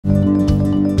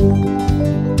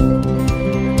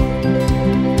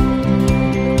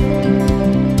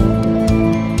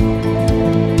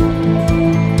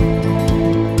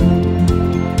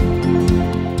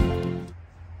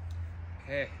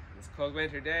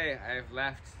today I've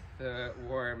left the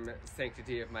warm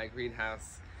sanctity of my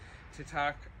greenhouse to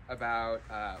talk about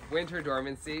winter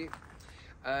dormancy.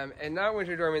 And not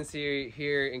winter dormancy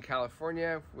here in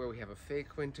California where we have a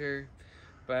fake winter,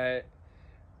 but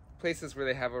places where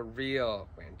they have a real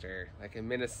winter, like in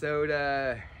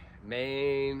Minnesota,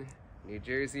 Maine, New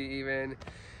Jersey even.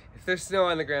 If there's snow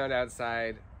on the ground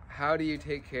outside, how do you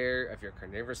take care of your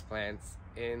carnivorous plants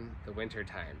in the winter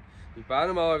time? We bought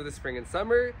them all over the spring and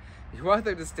summer. You want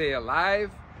them to stay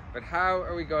alive, but how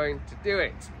are we going to do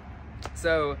it?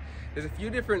 So there's a few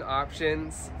different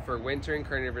options for wintering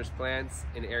carnivorous plants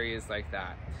in areas like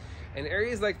that. And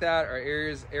areas like that are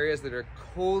areas that are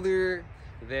colder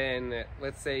than,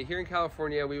 let's say here in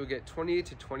California, we would get 20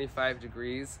 to 25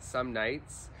 degrees some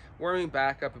nights, warming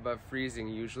back up above freezing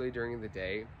usually during the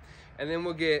day. And then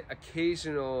we'll get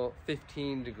occasional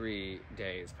 15-degree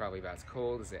days, probably about as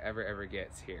cold as it ever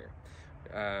gets here.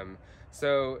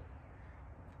 So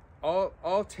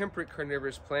all temperate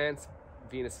carnivorous plants,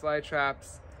 Venus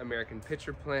flytraps, American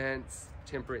pitcher plants,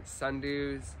 temperate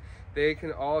sundews, they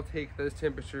can all take those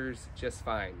temperatures just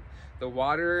fine. The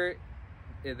water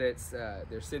that's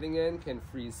they're sitting in can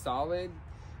freeze solid.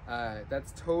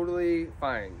 That's totally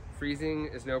fine. Freezing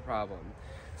is no problem.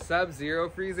 Sub-zero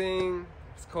freezing,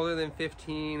 it's colder than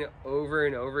 15 over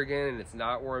and over again, and it's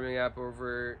not warming up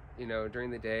over,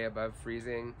 during the day above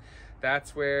freezing.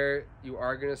 That's where you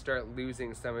are going to start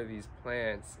losing some of these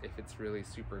plants if it's really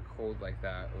super cold like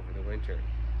that over the winter.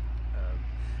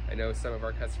 I know some of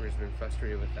our customers have been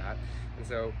frustrated with that, and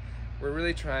so we're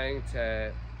really trying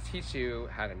to teach you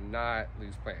how to not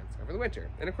lose plants over the winter.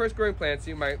 And of course, growing plants,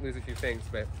 you might lose a few things,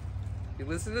 but if you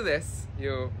listen to this,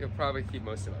 you'll probably keep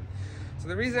most of them. So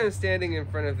the reason I'm standing in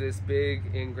front of this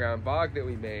big in-ground bog that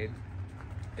we made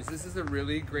is this is a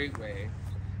really great way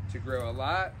to grow a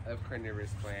lot of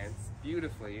carnivorous plants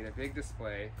beautifully in a big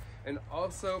display and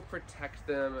also protect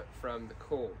them from the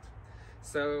cold.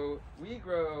 So we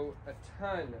grow a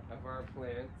ton of our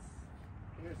plants.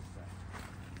 Here's a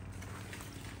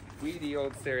weedy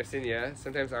old Sarracenia.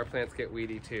 Sometimes our plants get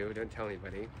weedy too, don't tell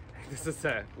anybody. This is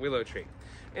a willow tree.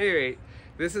 Anyway,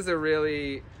 this is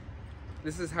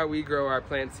how we grow our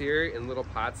plants here in little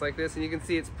pots like this, and you can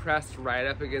see it's pressed right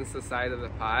up against the side of the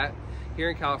pot. Here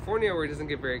in California, where it doesn't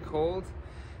get very cold,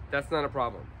 that's not a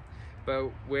problem.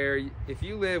 But if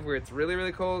you live where it's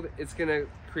really cold, it's gonna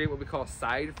create what we call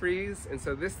side freeze, and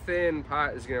so this thin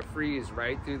pot is gonna freeze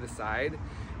right through the side,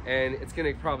 and it's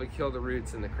gonna probably kill the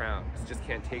roots in the crown. It just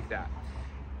can't take that.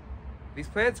 These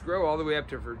plants grow all the way up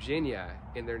to Virginia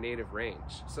in their native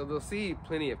range. So they'll see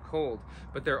plenty of cold,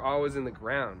 but they're always in the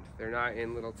ground. They're not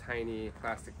in little tiny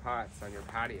plastic pots on your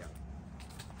patio.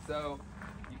 So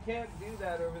you can't do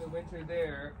that over the winter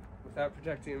there without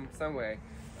protecting them some way.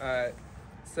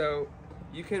 So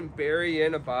you can bury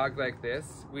in a bog like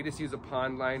this. We just use a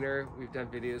pond liner. We've done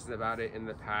videos about it in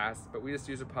the past, but we just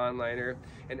use a pond liner,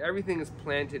 and everything is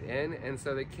planted in, and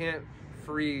so they can't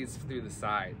freeze through the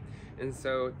side. And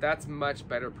so that's much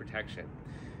better protection.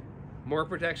 More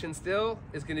protection still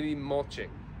is going to be mulching.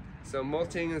 So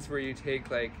mulching is where you take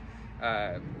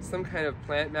some kind of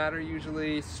plant matter,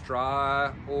 usually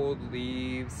straw, old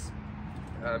leaves.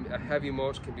 A heavy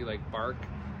mulch can be like bark.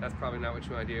 That's probably not what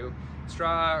you want to do.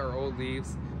 Straw or old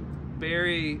leaves.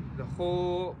 Bury the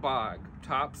whole bog,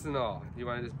 tops and all. You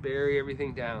want to just bury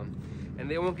everything down.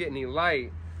 And they won't get any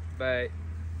light, but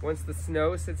once the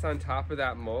snow sits on top of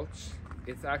that mulch,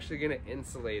 it's actually going to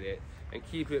insulate it and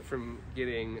keep it from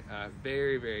getting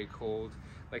very cold.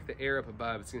 Like the air up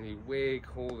above, it's going to be way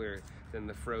colder than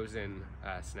the frozen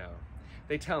snow.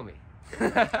 They tell me.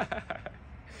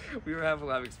 We have a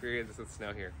lot of experience with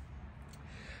snow here.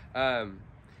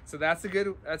 So that's a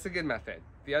good method.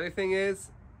 The other thing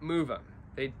is move them.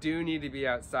 They do need to be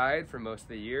outside for most of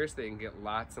the year so they can get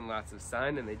lots and lots of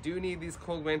sun, and they do need these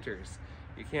cold winters.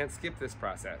 You can't skip this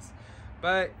process.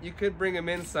 But you could bring them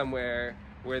in somewhere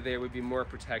where they would be more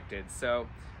protected. So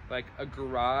like a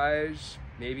garage,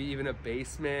 maybe even a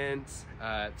basement,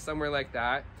 somewhere like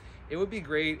that. It would be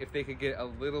great if they could get a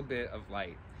little bit of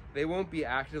light. They won't be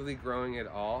actively growing at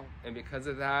all, and because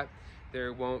of that,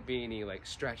 there won't be any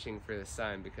stretching for the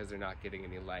sun because they're not getting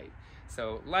any light.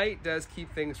 So light does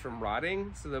keep things from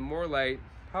rotting, so the more light,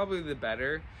 probably the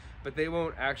better, but they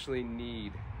won't actually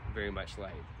need very much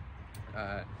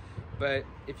light. But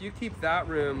if you keep that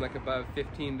room above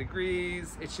 15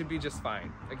 degrees, it should be just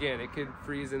fine. Again, it could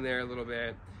freeze in there a little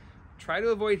bit. Try to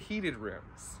avoid heated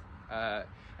rooms.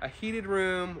 A heated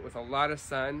room with a lot of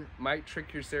sun might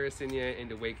trick your Sarracenia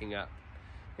into waking up.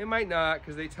 It might not,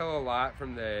 because they tell a lot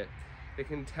they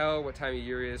can tell what time of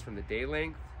year it is from the day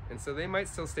length, and so they might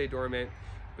still stay dormant.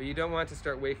 but you don't want to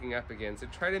start waking up again. So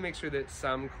try to make sure that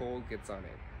some cold gets on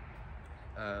it.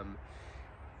 I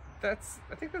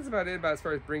think that's about it about as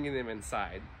far as bringing them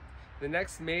inside. The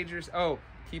next major,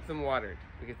 keep them watered.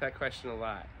 We get that question a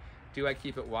lot. Do I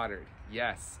keep it watered?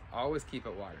 Yes, always keep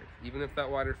it watered. Even if that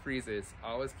water freezes,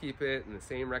 always keep it in the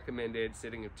same recommended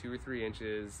sitting of 2 or 3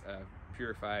 inches of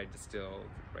purified, distilled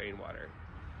rainwater.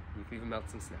 You can even melt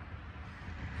some snow.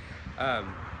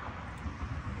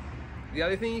 The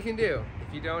other thing you can do,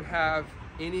 if you don't have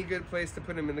any good place to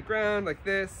put them in the ground like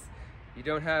this, you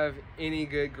don't have any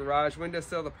good garage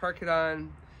windowsill to park it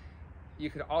on, you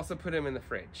could also put them in the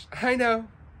fridge. I know,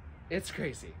 it's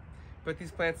crazy. Put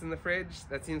these plants in the fridge,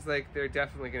 that seems like they're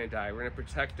definitely gonna die. We're gonna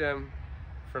protect them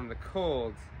from the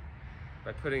cold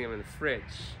by putting them in the fridge.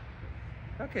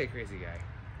 Okay, crazy guy.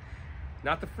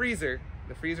 Not the freezer.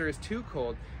 The freezer is too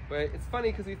cold, but it's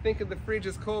funny because we think of the fridge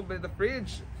as cold, but the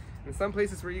fridge, in some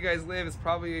places where you guys live, is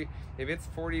probably, if it's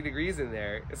 40 degrees in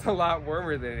there, it's a lot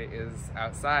warmer than it is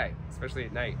outside, especially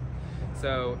at night.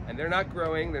 So, and they're not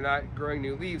growing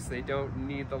new leaves, so they don't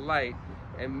need the light.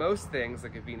 And most things,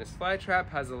 like a Venus flytrap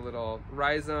has a little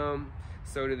rhizome,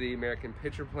 so do the American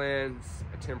pitcher plants.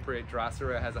 A temperate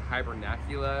Drosera has a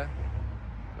hibernacula,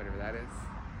 whatever that is.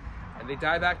 And they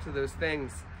die back to those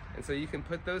things. And so you can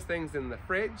put those things in the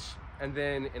fridge, and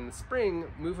then in the spring,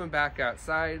 move them back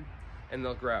outside, and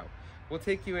they'll grow. We'll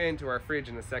take you into our fridge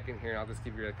in a second here, and I'll just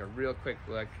give you like a real quick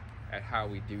look at how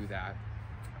we do that.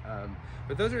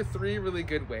 But those are 3 really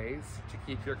good ways to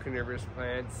keep your carnivorous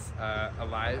plants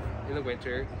alive in the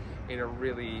winter in a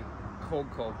really cold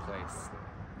place.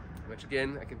 Which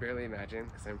again, I can barely imagine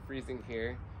because I'm freezing here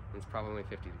and it's probably only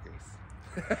 50 degrees.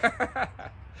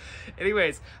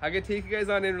 Anyways, I'm gonna take you guys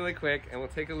on in really quick and we'll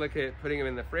take a look at putting them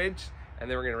in the fridge and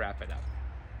then we're gonna wrap it up.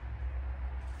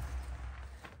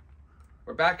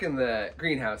 We're back in the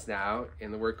greenhouse now,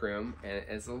 in the workroom, and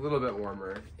it's a little bit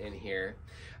warmer in here.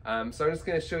 So I'm just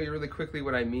gonna show you really quickly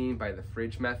what I mean by the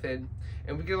fridge method.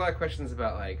 And we get a lot of questions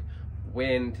about like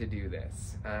when to do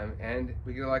this. And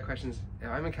we get a lot of questions, if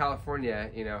I'm in California,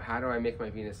 you know, how do I make my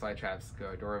Venus flytraps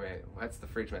go dormant? What's the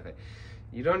fridge method?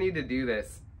 You don't need to do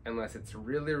this unless it's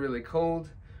really, really cold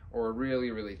or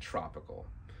really, really tropical.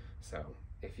 So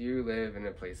if you live in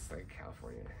a place like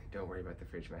California, don't worry about the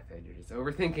fridge method. You're just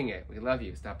overthinking it. We love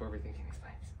you. Stop overthinking these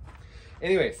plants.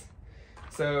 Anyways,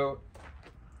 so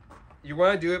you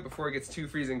want to do it before it gets too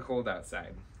freezing cold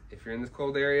outside. If you're in this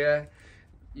cold area,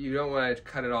 you don't want to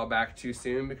cut it all back too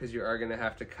soon because you are going to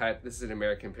have to cut. This is an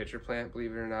American pitcher plant,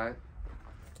 believe it or not.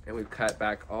 And we've cut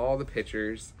back all the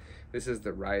pitchers. This is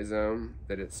the rhizome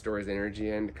that it stores energy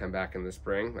in to come back in the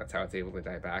spring. That's how it's able to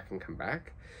die back and come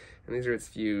back. And these are its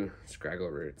few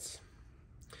scraggle roots.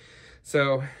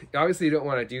 So obviously you don't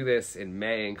want to do this in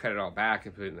May and cut it all back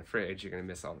and put it in the fridge. You're going to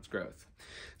miss all its growth.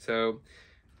 So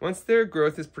once their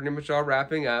growth is pretty much all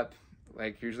wrapping up,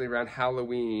 like usually around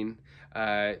Halloween,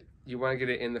 you want to get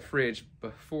it in the fridge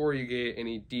before you get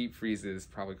any deep freezes,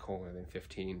 probably colder than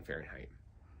 15 Fahrenheit.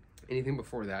 Anything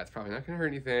before that, it's probably not going to hurt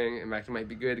anything. In fact, it might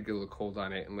be good to get a little cold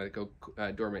on it and let it go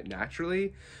dormant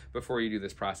naturally before you do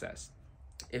this process.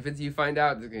 If you find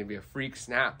out there's going to be a freak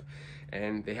snap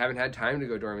and they haven't had time to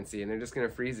go dormancy and they're just going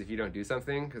to freeze if you don't do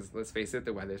something, because let's face it,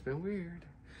 the weather's been weird,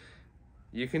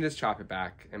 you can just chop it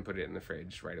back and put it in the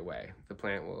fridge right away. The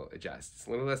plant will adjust. It's a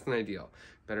little less than ideal.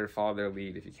 Better to follow their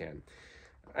lead if you can.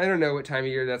 I don't know what time of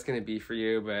year that's going to be for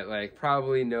you, but like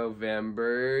probably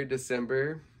November,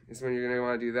 December is when you're going to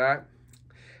want to do that.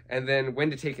 And then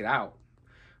when to take it out.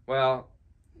 Well,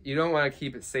 you don't want to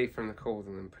keep it safe from the cold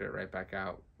and then put it right back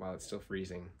out while it's still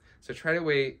freezing. So try to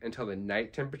wait until the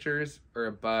night temperatures are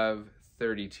above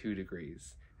 32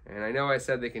 degrees. And I know I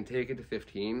said they can take it to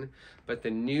 15, but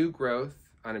the new growth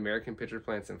on American pitcher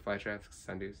plants and flytraps,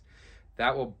 sundews,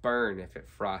 that will burn if it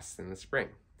frosts in the spring.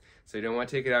 So you don't want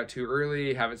to take it out too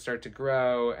early, have it start to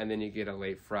grow, and then you get a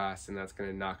late frost, and that's going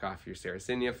to knock off your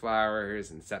Sarracenia flowers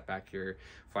and set back your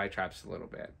flytraps a little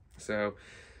bit. So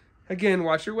again,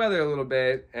 watch your weather a little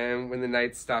bit, and when the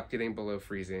nights stop getting below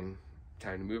freezing,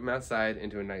 time to move them outside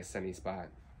into a nice sunny spot.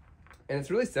 And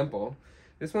it's really simple.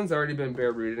 This one's already been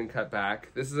bare rooted and cut back.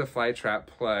 This is a flytrap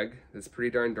plug that's pretty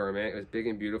darn dormant. It was big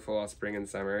and beautiful all spring and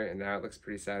summer, and now it looks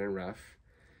pretty sad and rough.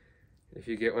 If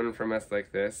you get one from us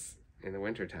like this in the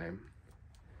winter time,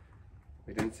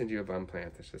 we didn't send you a bum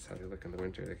plant. That's just how they look in the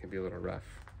winter. They can be a little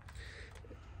rough.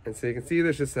 And so you can see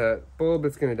there's just a bulb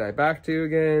that's going to die back to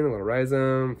again, a little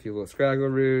rhizome, a few little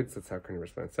scraggle roots. That's how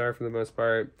carnivorous plants are for the most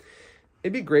part.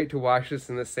 It'd be great to wash this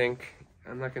in the sink.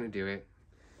 I'm not going to do it,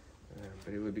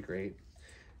 but it would be great.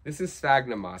 This is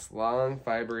sphagnum moss, long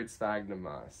fibered sphagnum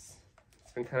moss.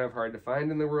 It's been kind of hard to find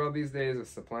in the world these days with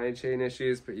supply chain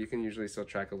issues, but you can usually still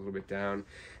track a little bit down.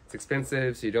 It's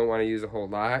expensive, so you don't want to use a whole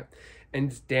lot.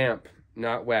 And it's damp,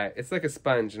 not wet. It's like a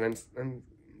sponge, and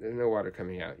there's no water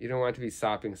coming out. You don't want it to be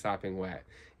sopping wet.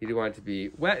 You do want it to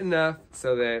be wet enough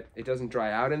so that it doesn't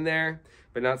dry out in there,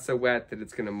 but not so wet that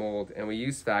it's going to mold. And we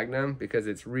use sphagnum because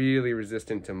it's really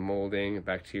resistant to molding,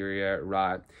 bacteria,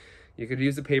 rot. You could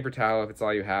use a paper towel if it's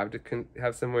all you have to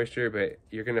have some moisture, but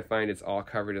you're going to find it's all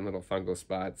covered in little fungal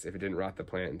spots if it didn't rot the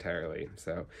plant entirely.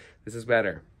 So this is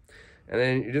better. And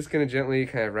then you're just going to gently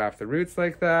kind of wrap the roots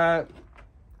like that.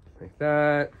 Like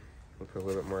that. We'll put a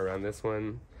little bit more around this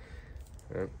one.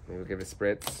 Maybe we'll give it a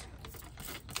spritz.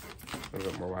 A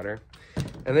little bit more water.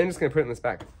 And then just going to put it in this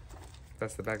bag.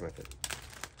 That's the bag method.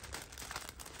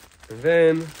 And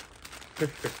then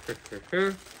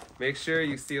make sure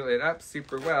you seal it up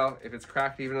super well. If it's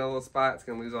cracked even in a little spot, it's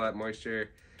going to lose all that moisture.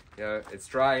 You know, it's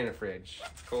dry in a fridge.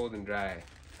 It's cold and dry.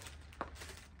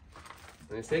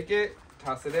 Then you take it,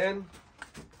 toss it in.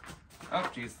 Oh,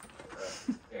 jeez.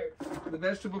 The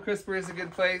vegetable crisper is a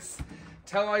good place.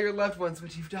 Tell all your loved ones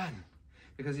what you've done,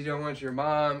 because you don't want your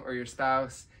mom or your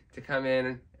spouse to come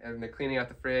in and they're cleaning out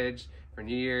the fridge for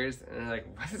New Year's and they're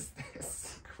like, what is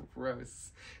this? Gross.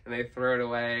 And they throw it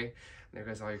away. And there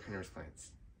goes all your carnivorous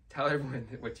plants. Tell everyone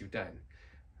what you've done.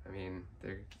 I mean,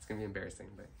 it's going to be embarrassing,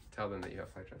 but tell them that you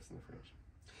have flytraps in the fridge.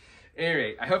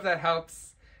 Anyway, I hope that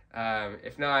helps.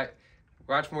 If not,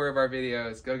 watch more of our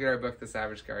videos. Go get our book, The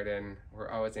Savage Garden. We're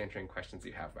always answering questions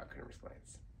you have about carnivorous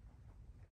plants.